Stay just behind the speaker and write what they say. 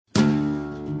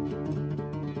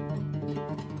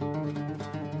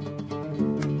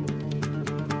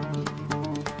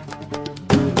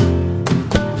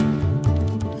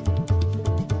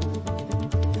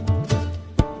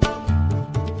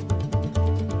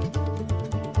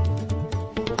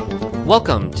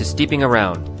Welcome to Steeping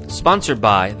Around, sponsored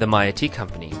by the Maya Tea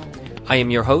Company. I am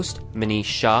your host, Manish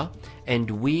Shah, and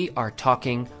we are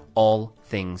talking all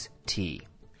things tea.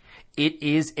 It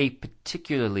is a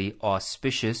particularly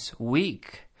auspicious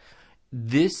week.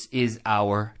 This is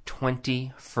our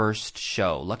 21st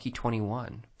show, lucky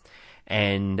 21.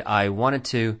 And I wanted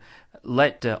to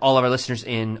let all of our listeners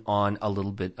in on a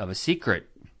little bit of a secret.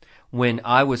 When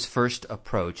I was first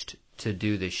approached to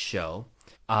do this show,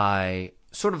 I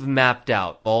sort of mapped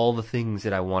out all the things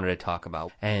that I wanted to talk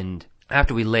about. And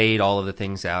after we laid all of the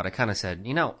things out, I kind of said,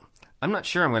 I'm not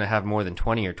sure I'm going to have more than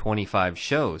 20 or 25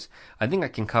 shows. I think I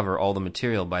can cover all the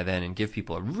material by then and give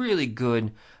people a really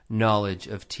good knowledge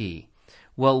of tea.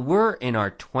 Well, we're in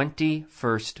our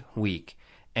 21st week.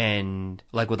 And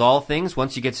like with all things,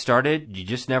 once you get started, you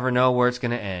just never know where it's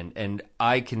going to end. And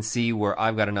I can see where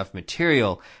I've got enough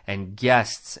material and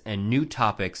guests and new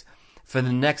topics for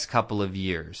the next couple of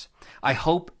years. I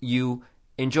hope you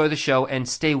enjoy the show and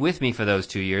stay with me for those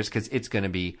 2 years because it's going to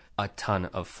be a ton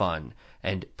of fun.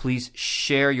 And please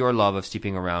share your love of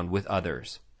steeping around with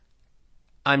others.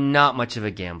 I'm not much of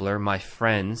a gambler. My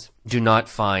friends do not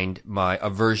find my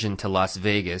aversion to Las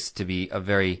Vegas to be a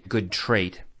very good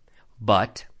trait.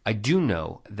 But I do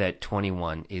know that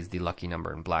 21 is the lucky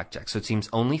number in blackjack, so it seems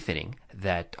only fitting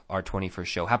that our 21st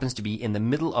show happens to be in the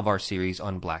middle of our series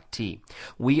on black tea.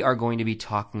 We are going to be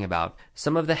talking about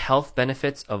some of the health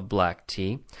benefits of black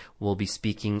tea. We'll be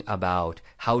speaking about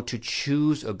how to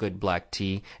choose a good black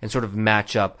tea and sort of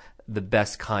match up the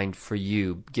best kind for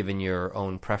you, given your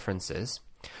own preferences.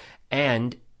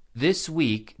 And this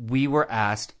week, we were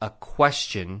asked a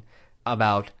question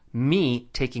about me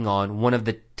taking on one of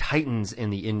the titans in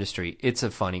the industry. It's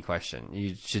a funny question.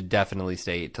 You should definitely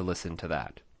stay to listen to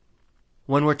that.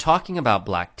 When we're talking about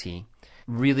black tea,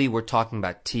 really we're talking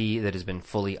about tea that has been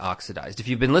fully oxidized. If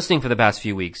you've been listening for the past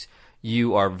few weeks,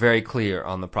 you are very clear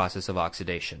on the process of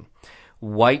oxidation.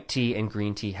 White tea and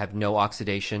green tea have no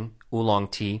oxidation. Oolong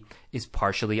tea is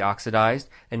partially oxidized,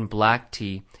 and black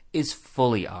tea is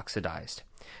fully oxidized.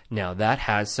 Now that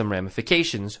has some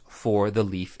ramifications for the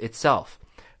leaf itself.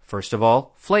 First of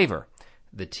all, flavor.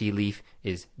 The tea leaf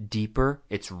is deeper,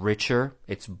 it's richer,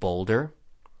 it's bolder.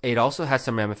 It also has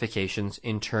some ramifications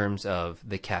in terms of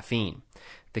the caffeine.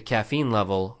 The caffeine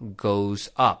level goes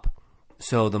up.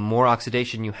 So the more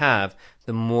oxidation you have,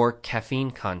 the more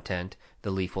caffeine content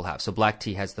the leaf will have. So black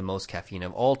tea has the most caffeine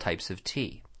of all types of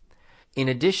tea. In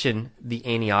addition, the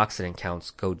antioxidant counts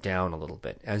go down a little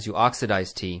bit. As you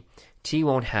oxidize tea, tea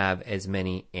won't have as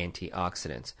many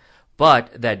antioxidants.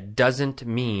 But that doesn't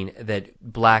mean that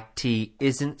black tea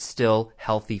isn't still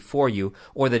healthy for you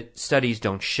or that studies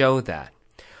don't show that.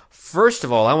 First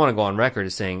of all, I want to go on record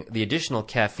as saying the additional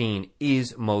caffeine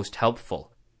is most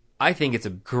helpful. I think it's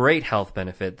a great health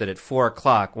benefit that at 4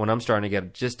 o'clock, when I'm starting to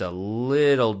get just a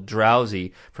little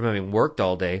drowsy from having worked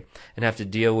all day and have to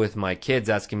deal with my kids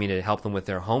asking me to help them with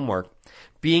their homework,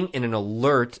 being in an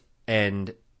alert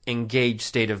and engaged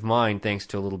state of mind thanks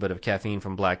to a little bit of caffeine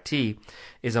from black tea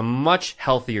is a much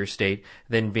healthier state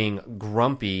than being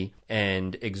grumpy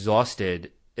and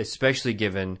exhausted, especially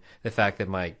given the fact that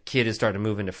my kid is starting to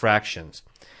move into fractions.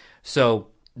 So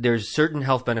there's certain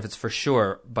health benefits for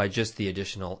sure by just the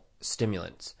additional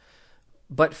stimulants.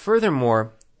 But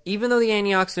furthermore, even though the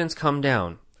antioxidants come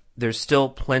down, there's still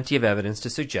plenty of evidence to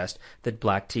suggest that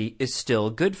black tea is still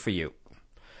good for you.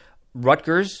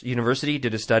 Rutgers University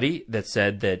did a study that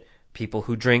said that people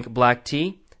who drink black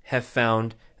tea have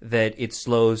found that it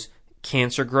slows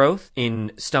cancer growth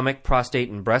in stomach, prostate,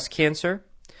 and breast cancer.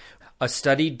 A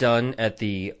study done at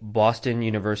the Boston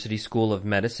University School of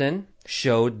Medicine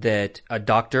showed that a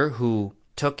doctor who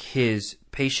took his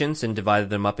patients and divided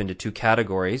them up into two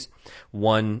categories,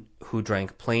 one who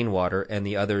drank plain water and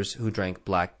the others who drank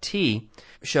black tea,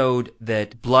 showed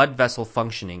that blood vessel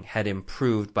functioning had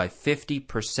improved by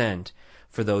 50%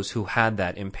 for those who had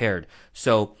that impaired.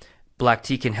 So black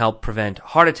tea can help prevent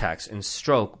heart attacks and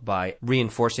stroke by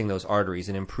reinforcing those arteries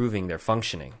and improving their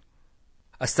functioning.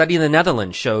 A study in the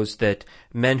Netherlands shows that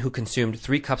men who consumed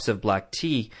 3 cups of black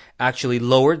tea actually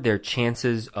lowered their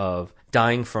chances of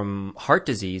dying from heart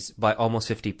disease by almost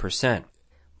 50%.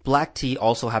 Black tea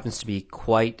also happens to be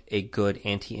quite a good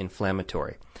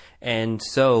anti-inflammatory. And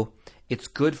so it's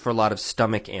good for a lot of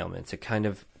stomach ailments. It kind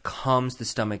of calms the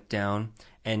stomach down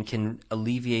and can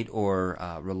alleviate or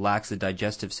relax the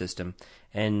digestive system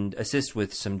and assist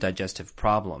with some digestive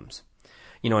problems.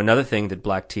 Another thing that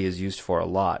black tea is used for a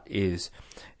lot is,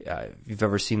 if you've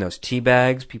ever seen those tea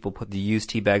bags, people use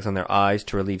tea bags on their eyes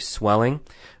to relieve swelling.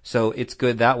 So it's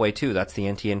good that way too. That's the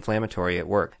anti-inflammatory at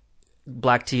work.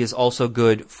 Black tea is also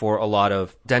good for a lot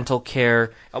of dental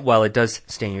care. While it does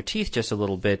stain your teeth just a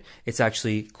little bit, it's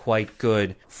actually quite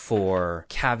good for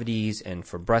cavities and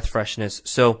for breath freshness.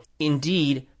 So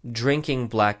indeed, drinking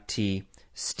black tea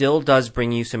still does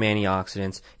bring you some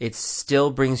antioxidants. It still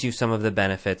brings you some of the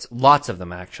benefits, lots of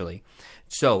them actually.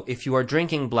 So if you are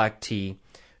drinking black tea,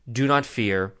 do not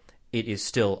fear. It is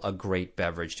still a great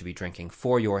beverage to be drinking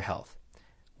for your health.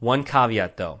 One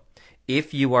caveat though.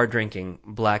 If you are drinking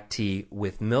black tea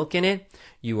with milk in it,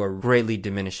 you are greatly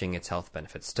diminishing its health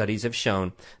benefits. Studies have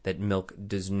shown that milk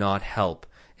does not help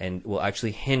and will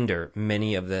actually hinder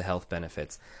many of the health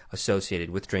benefits associated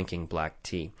with drinking black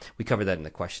tea. We covered that in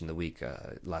the question of the week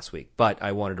last week. But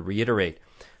I wanted to reiterate,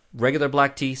 regular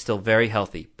black tea, still very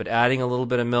healthy, but adding a little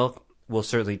bit of milk will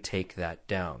certainly take that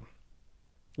down.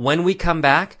 When we come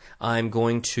back, I'm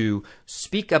going to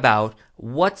speak about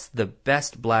what's the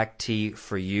best black tea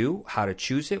for you, how to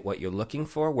choose it, what you're looking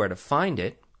for, where to find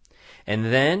it. And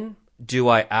then, do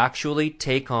I actually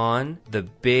take on the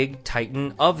big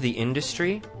titan of the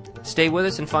industry? Stay with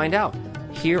us and find out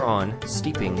here on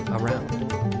Steeping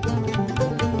Around.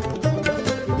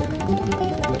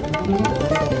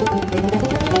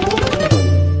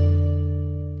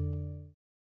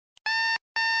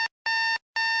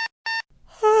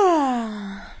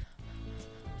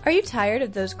 Are you tired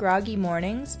of those groggy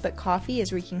mornings, but coffee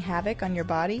is wreaking havoc on your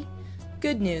body?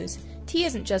 Good news. Tea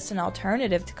isn't just an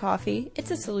alternative to coffee,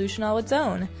 it's a solution all its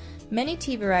own. Many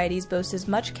tea varieties boast as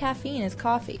much caffeine as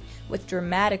coffee, with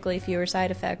dramatically fewer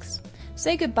side effects.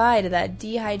 Say goodbye to that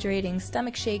dehydrating,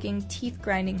 stomach-shaking,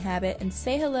 teeth-grinding habit and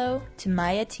say hello to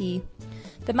Maya Tea.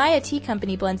 The Maya Tea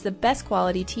Company blends the best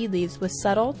quality tea leaves with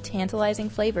subtle, tantalizing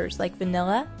flavors like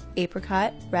vanilla,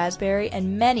 apricot, raspberry,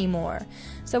 and many more.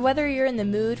 So whether you're in the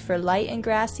mood for light and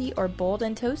grassy or bold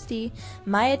and toasty,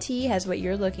 Maya Tea has what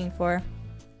you're looking for.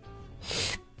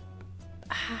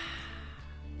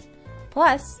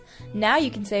 Plus, now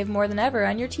you can save more than ever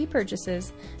on your tea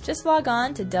purchases. Just log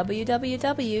on to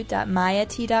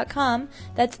www.mayatea.com,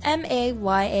 that's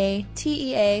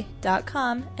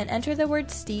MAYATEA.com, and enter the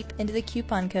word STEEP into the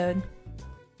coupon code.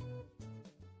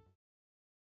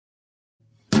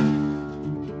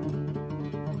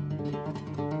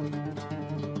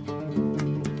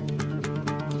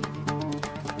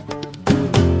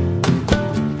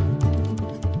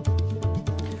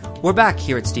 We're back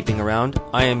here at Steeping Around.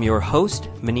 I am your host,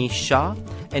 Manish Shah,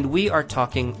 and we are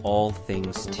talking all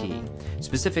things tea,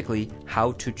 specifically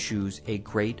how to choose a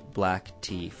great black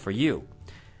tea for you.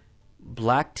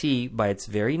 Black tea, by its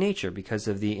very nature, because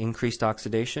of the increased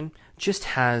oxidation, just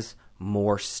has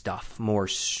more stuff, more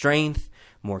strength,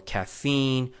 more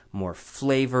caffeine, more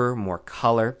flavor, more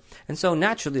color. And so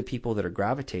naturally, the people that are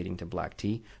gravitating to black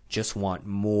tea just want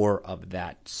more of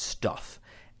that stuff.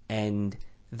 And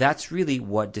that's really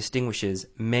what distinguishes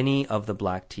many of the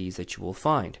black teas that you will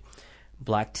find.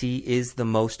 Black tea is the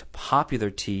most popular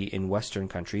tea in Western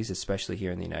countries, especially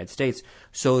here in the United States,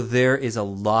 so there is a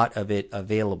lot of it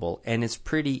available, and it's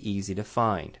pretty easy to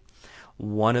find.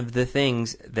 One of the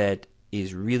things that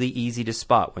is really easy to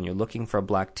spot when you're looking for a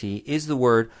black tea is the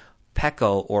word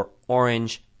pekoe or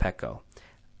orange pekoe.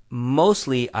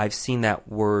 Mostly I've seen that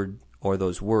word or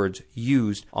those words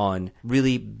used on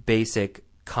really basic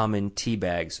common tea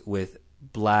bags with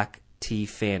black tea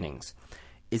fannings.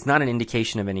 It's not an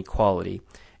indication of any quality,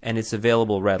 and it's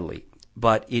available readily,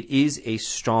 but it is a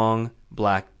strong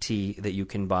black tea that you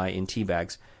can buy in tea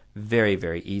bags very,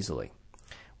 very easily.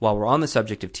 While we're on the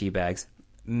subject of tea bags,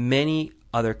 many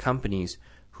other companies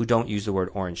who don't use the word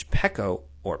orange pekoe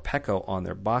or pekoe on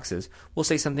their boxes will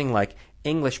say something like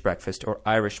English breakfast or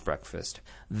Irish breakfast.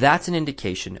 That's an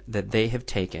indication that they have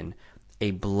taken a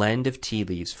blend of tea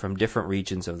leaves from different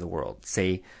regions of the world,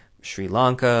 say Sri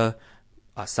Lanka,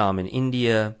 Assam in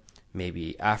India,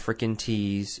 maybe African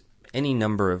teas, any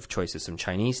number of choices, some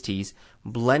Chinese teas,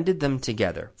 blended them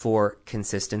together for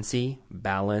consistency,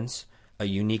 balance, a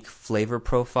unique flavor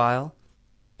profile.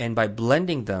 And by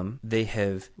blending them, they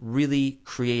have really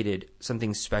created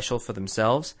something special for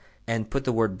themselves and put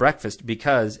the word breakfast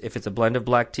because if it's a blend of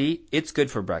black tea, it's good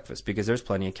for breakfast because there's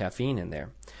plenty of caffeine in there.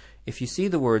 If you see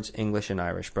the words English and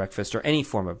Irish breakfast or any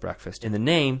form of breakfast in the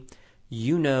name,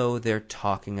 you know they're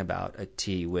talking about a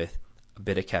tea with a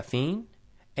bit of caffeine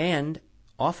and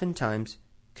oftentimes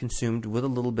consumed with a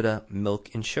little bit of milk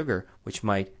and sugar, which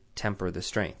might temper the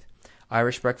strength.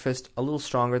 Irish breakfast, a little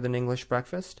stronger than English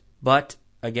breakfast, but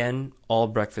again, all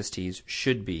breakfast teas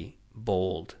should be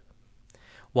bold.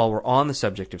 While we're on the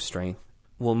subject of strength,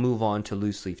 we'll move on to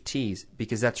loose leaf teas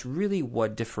because that's really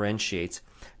what differentiates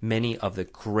many of the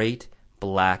great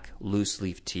black loose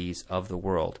leaf teas of the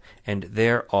world, and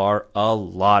there are a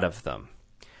lot of them.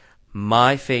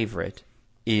 My favorite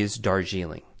is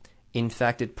Darjeeling. In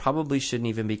fact, it probably shouldn't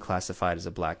even be classified as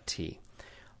a black tea.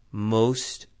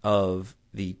 Most of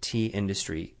the tea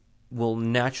industry will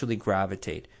naturally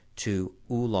gravitate to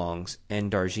oolongs and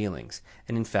Darjeelings.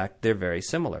 And in fact, they're very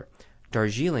similar.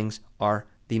 Darjeelings are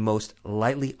the most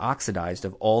lightly oxidized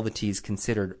of all the teas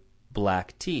considered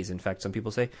black teas. In fact, some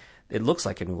people say it looks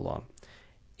like an oolong.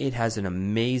 It has an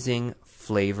amazing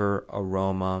flavor,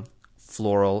 aroma,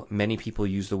 floral. Many people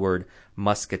use the word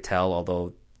muscatel,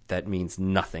 although that means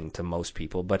nothing to most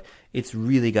people. But it's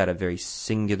really got a very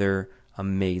singular,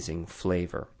 amazing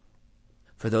flavor.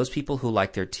 For those people who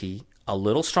like their tea a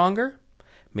little stronger,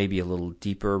 maybe a little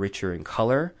deeper, richer in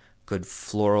color, good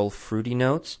floral, fruity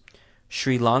notes,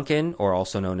 Sri Lankan, or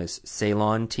also known as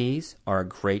Ceylon teas, are a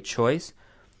great choice.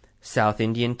 South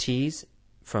Indian teas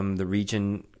from the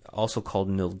region, also called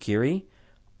Nilgiri,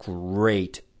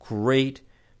 great,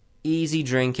 easy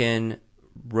drinking,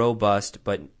 robust,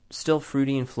 but still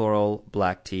fruity and floral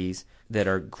black teas that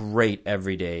are great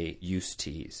everyday use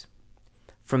teas.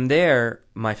 From there,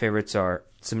 my favorites are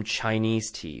some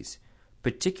Chinese teas,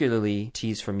 particularly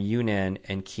teas from Yunnan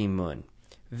and Kinmen.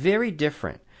 Very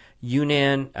different.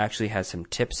 Yunnan actually has some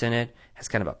tips in it, has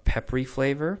kind of a peppery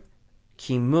flavor.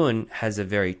 Kinmen has a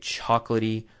very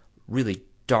chocolatey, really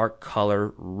dark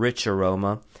color, rich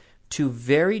aroma. Two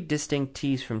very distinct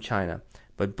teas from China,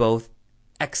 but both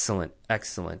excellent,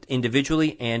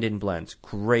 individually and in blends.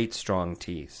 Great strong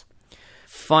teas.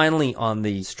 Finally, on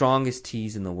the strongest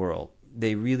teas in the world,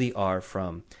 they really are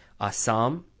from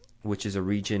Assam, which is a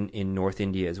region in North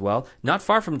India as well. Not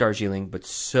far from Darjeeling, but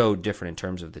so different in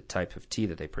terms of the type of tea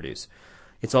that they produce.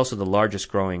 It's also the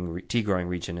largest tea growing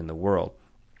region in the world.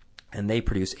 And they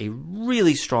produce a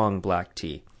really strong black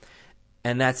tea.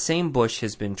 And that same bush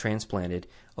has been transplanted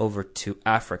over to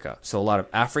Africa. So a lot of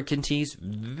African teas,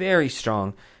 very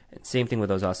strong. Same thing with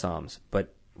those Assams.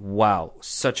 But wow,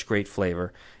 such great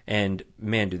flavor. And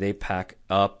man, do they pack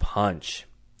a punch.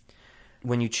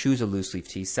 When you choose a loose leaf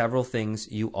tea, several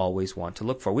things you always want to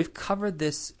look for. We've covered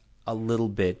this a little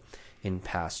bit in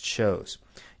past shows.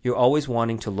 You're always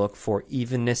wanting to look for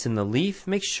evenness in the leaf.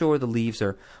 Make sure the leaves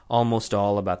are almost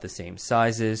all about the same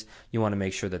sizes. You want to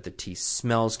make sure that the tea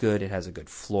smells good. It has a good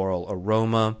floral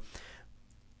aroma,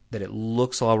 that it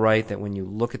looks all right, that when you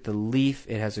look at the leaf,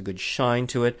 it has a good shine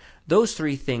to it. Those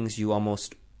three things you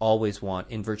almost always want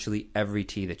in virtually every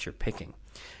tea that you're picking.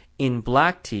 In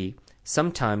black tea,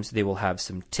 sometimes they will have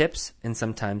some tips and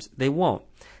sometimes they won't.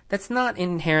 That's not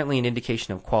inherently an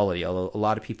indication of quality, although a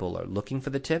lot of people are looking for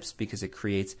the tips because it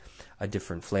creates a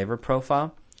different flavor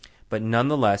profile. But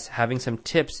nonetheless, having some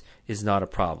tips is not a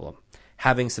problem.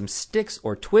 Having some sticks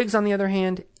or twigs, on the other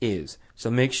hand, is.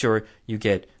 So make sure you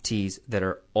get teas that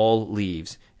are all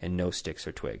leaves and no sticks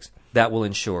or twigs. That will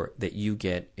ensure that you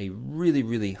get a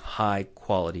really high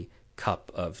quality cup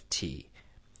of tea.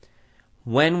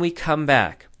 When we come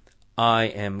back, I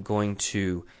am going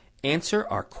to answer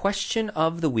our question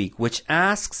of the week, which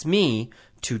asks me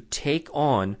to take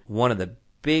on one of the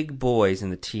big boys in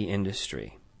the tea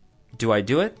industry. Do I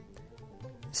do it?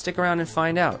 Stick around and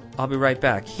find out. I'll be right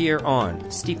back here on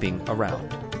Steeping Around.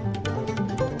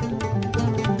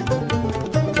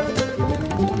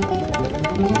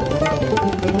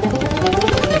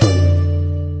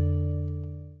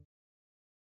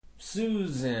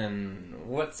 Susan,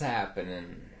 what's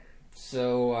happening?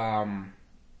 So, I'm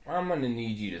gonna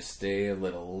need you to stay a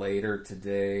little later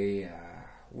today.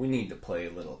 We need to play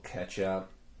a little catch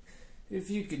up. If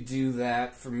you could do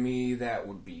that for me, that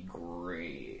would be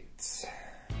great.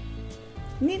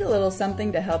 Need a little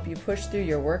something to help you push through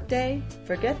your workday?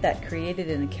 Forget that created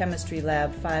in a chemistry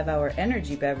lab 5-hour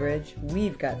energy beverage.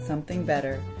 We've got something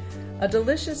better. A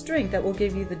delicious drink that will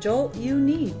give you the jolt you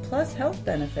need, plus health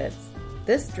benefits.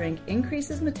 This drink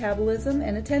increases metabolism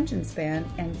and attention span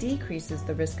and decreases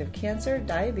the risk of cancer,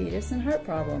 diabetes, and heart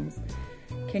problems.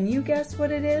 Can you guess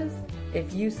what it is?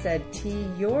 If you said tea,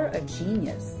 you're a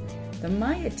genius. The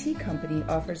Maya Tea Company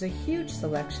offers a huge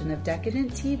selection of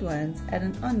decadent tea blends at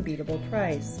an unbeatable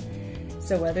price.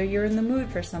 So whether you're in the mood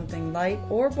for something light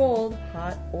or bold,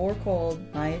 hot or cold,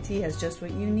 Maya Tea has just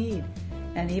what you need.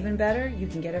 And even better, you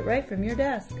can get it right from your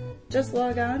desk. Just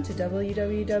log on to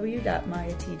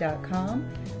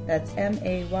www.mayatea.com, that's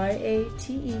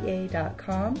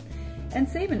MAYATEA.com, and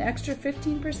save an extra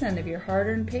 15% of your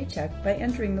hard-earned paycheck by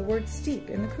entering the word STEEP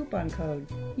in the coupon code.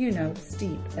 You know,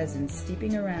 STEEP, as in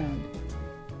steeping around.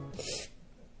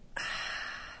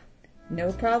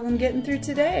 No problem getting through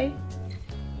today.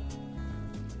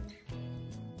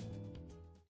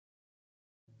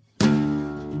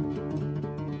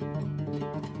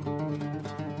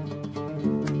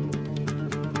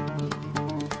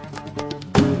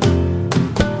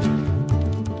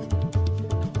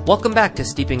 Welcome back to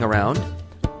Steeping Around.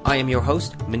 I am your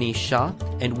host, Manish Shah,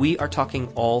 and we are talking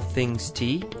all things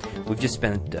tea. We've just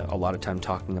spent a lot of time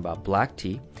talking about black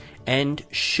tea. And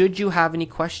should you have any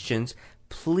questions,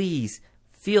 please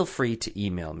feel free to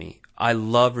email me. I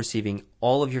love receiving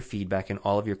all of your feedback and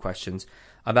all of your questions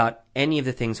about any of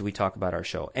the things that we talk about our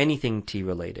show, anything tea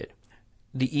related.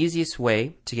 The easiest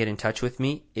way to get in touch with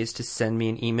me is to send me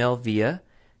an email via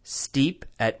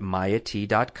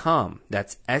steep@mayatea.com.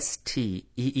 That's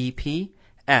STEEP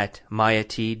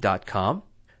 @mayatea.com.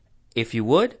 If you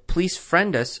would, please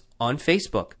friend us on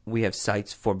Facebook. We have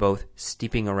sites for both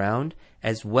Steeping Around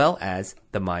as well as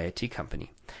the Maya Tea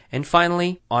Company. And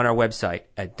finally, on our website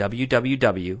at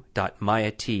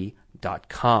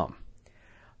www.mayatea.com.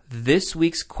 This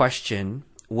week's question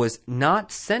was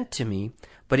not sent to me,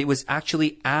 but it was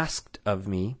actually asked of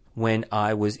me when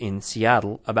I was in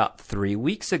Seattle about 3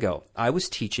 weeks ago. I was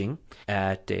teaching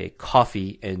at a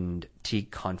coffee and tea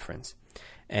conference,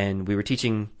 and we were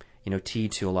teaching tea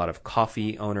to a lot of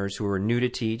coffee owners who were new to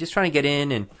tea, just trying to get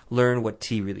in and learn what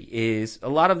tea really is. A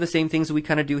lot of the same things that we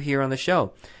kind of do here on the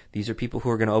show. These are people who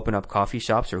are going to open up coffee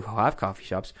shops or who have coffee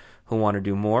shops who want to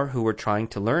do more, who are trying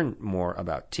to learn more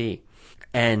about tea.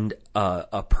 And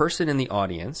a person in the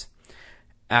audience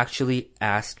actually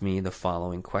asked me the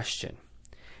following question.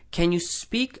 Can you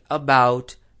speak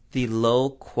about the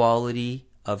low quality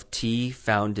of tea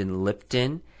found in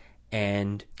Lipton?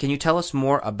 And can you tell us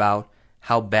more about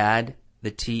how bad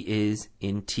the tea is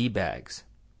in tea bags?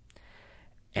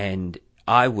 And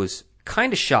I was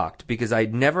kind of shocked because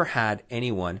I'd never had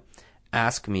anyone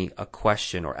ask me a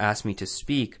question or ask me to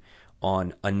speak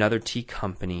on another tea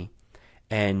company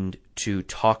and to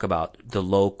talk about the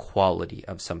low quality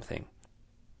of something.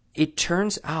 It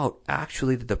turns out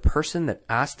actually that the person that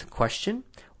asked the question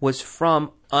was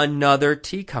from another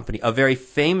tea company, a very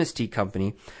famous tea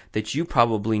company that you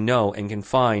probably know and can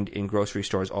find in grocery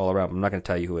stores all around. I'm not going to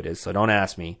tell you who it is, so don't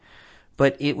ask me.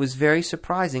 But it was very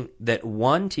surprising that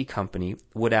one tea company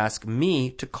would ask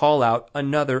me to call out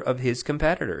another of his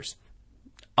competitors.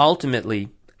 Ultimately,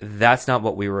 that's not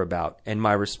what we were about. And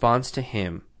my response to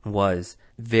him was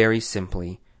very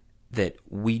simply that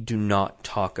we do not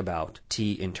talk about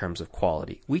tea in terms of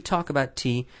quality. We talk about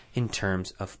tea in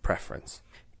terms of preference.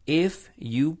 If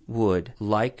you would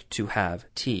like to have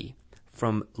tea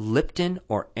from Lipton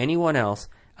or anyone else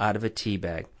out of a tea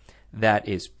bag, that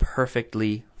is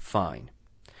perfectly fine.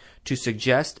 To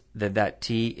suggest that that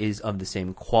tea is of the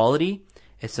same quality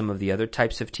as some of the other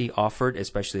types of tea offered,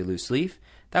 especially loose leaf,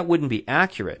 that wouldn't be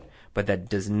accurate, but that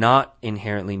does not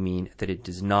inherently mean that it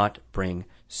does not bring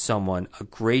someone a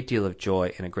great deal of joy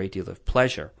and a great deal of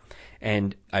pleasure.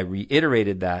 And I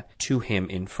reiterated that to him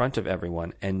in front of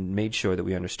everyone and made sure that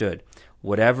we understood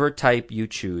whatever type you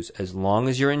choose, as long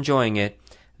as you're enjoying it,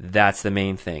 that's the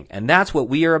main thing. And that's what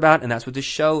we are about, and that's what the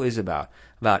show is about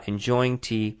enjoying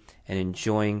tea and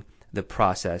enjoying the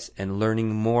process and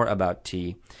learning more about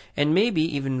tea and maybe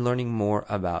even learning more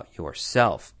about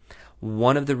yourself.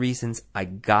 One of the reasons I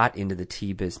got into the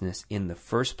tea business in the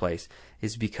first place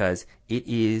is because it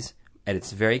is, at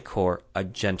its very core, a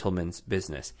gentleman's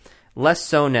business. Less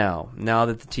so now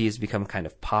that the tea has become kind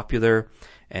of popular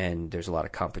and there's a lot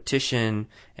of competition,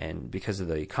 and because of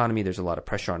the economy there's a lot of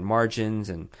pressure on margins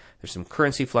and there's some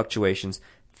currency fluctuations.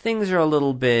 Things are a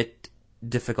little bit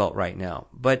difficult right now.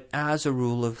 But as a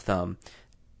rule of thumb,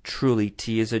 truly,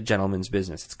 tea is a gentleman's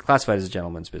business. It's classified as a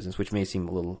gentleman's business, which may seem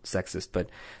a little sexist, but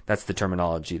that's the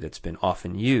terminology that's been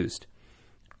often used.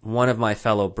 One of my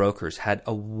fellow brokers had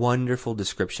a wonderful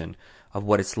description of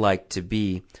what it's like to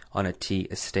be on a tea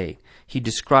estate. He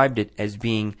described it as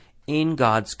being in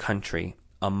God's country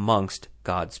amongst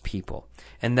God's people.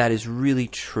 And that is really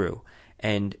true.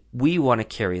 And we want to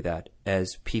carry that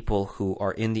as people who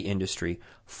are in the industry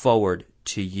forward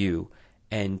to you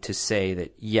and to say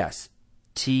that, yes,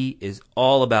 tea is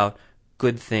all about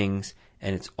good things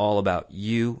and it's all about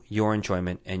you, your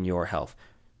enjoyment, and your health.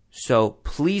 So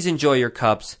please enjoy your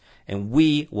cups, and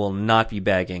we will not be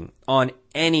bagging on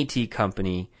any tea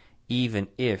company, even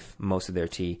if most of their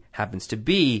tea happens to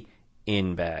be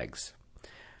in bags.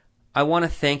 I want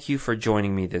to thank you for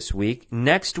joining me this week.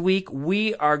 Next week,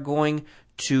 we are going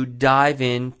to dive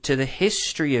into the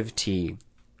history of tea.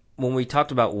 When we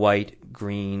talked about white,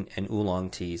 green, and oolong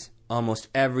teas, almost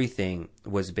everything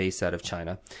was based out of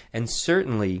China, and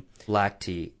certainly black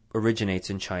tea originates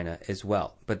in China as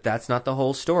well. But that's not the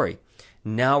whole story.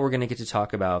 Now we're going to get to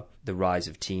talk about the rise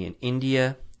of tea in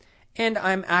India, and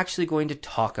I'm actually going to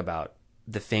talk about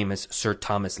the famous Sir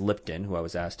Thomas Lipton, who I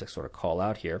was asked to sort of call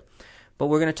out here. But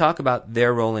we're going to talk about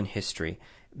their role in history,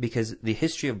 because the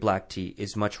history of black tea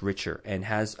is much richer and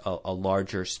has a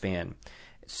larger span.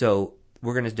 So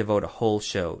we're going to devote a whole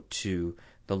show to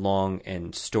the long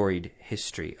and storied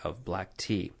history of black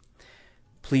tea.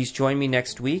 Please join me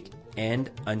next week, and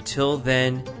until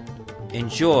then,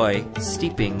 enjoy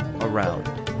steeping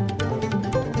around.